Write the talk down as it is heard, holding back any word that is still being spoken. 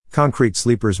Concrete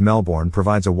Sleepers Melbourne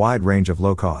provides a wide range of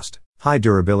low-cost, high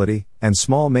durability, and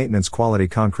small maintenance quality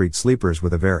concrete sleepers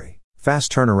with a very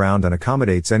fast turnaround and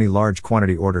accommodates any large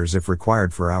quantity orders if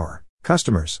required for our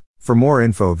customers. For more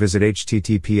info visit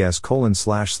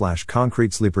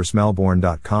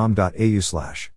https://concretesleepersmelbourne.com.au/